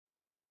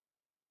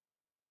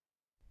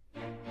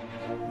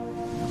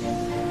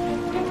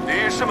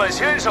士们、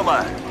先生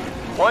们，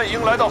欢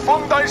迎来到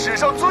枫丹史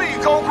上最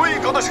高规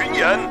格的巡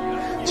演，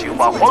请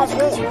把欢呼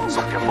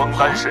送给枫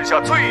丹史下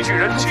最具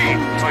人气、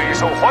最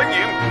受欢迎、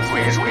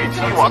归属于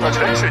提瓦的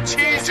陈氏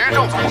7执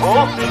政组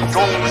合——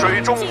重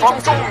水、重方、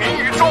重民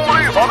与重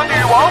律法的女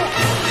王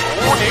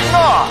福宁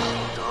娜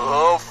·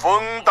德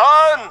枫丹。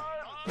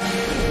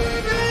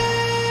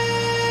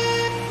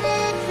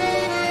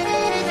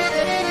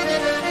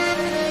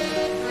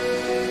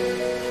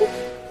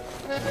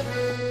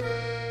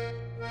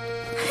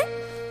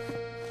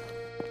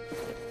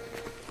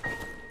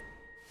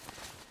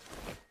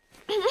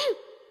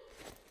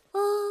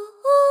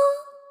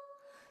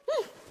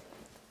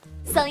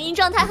 嗓音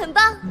状态很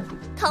棒，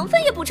糖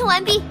分也补充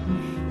完毕，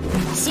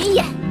巡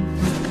演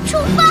出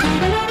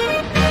发！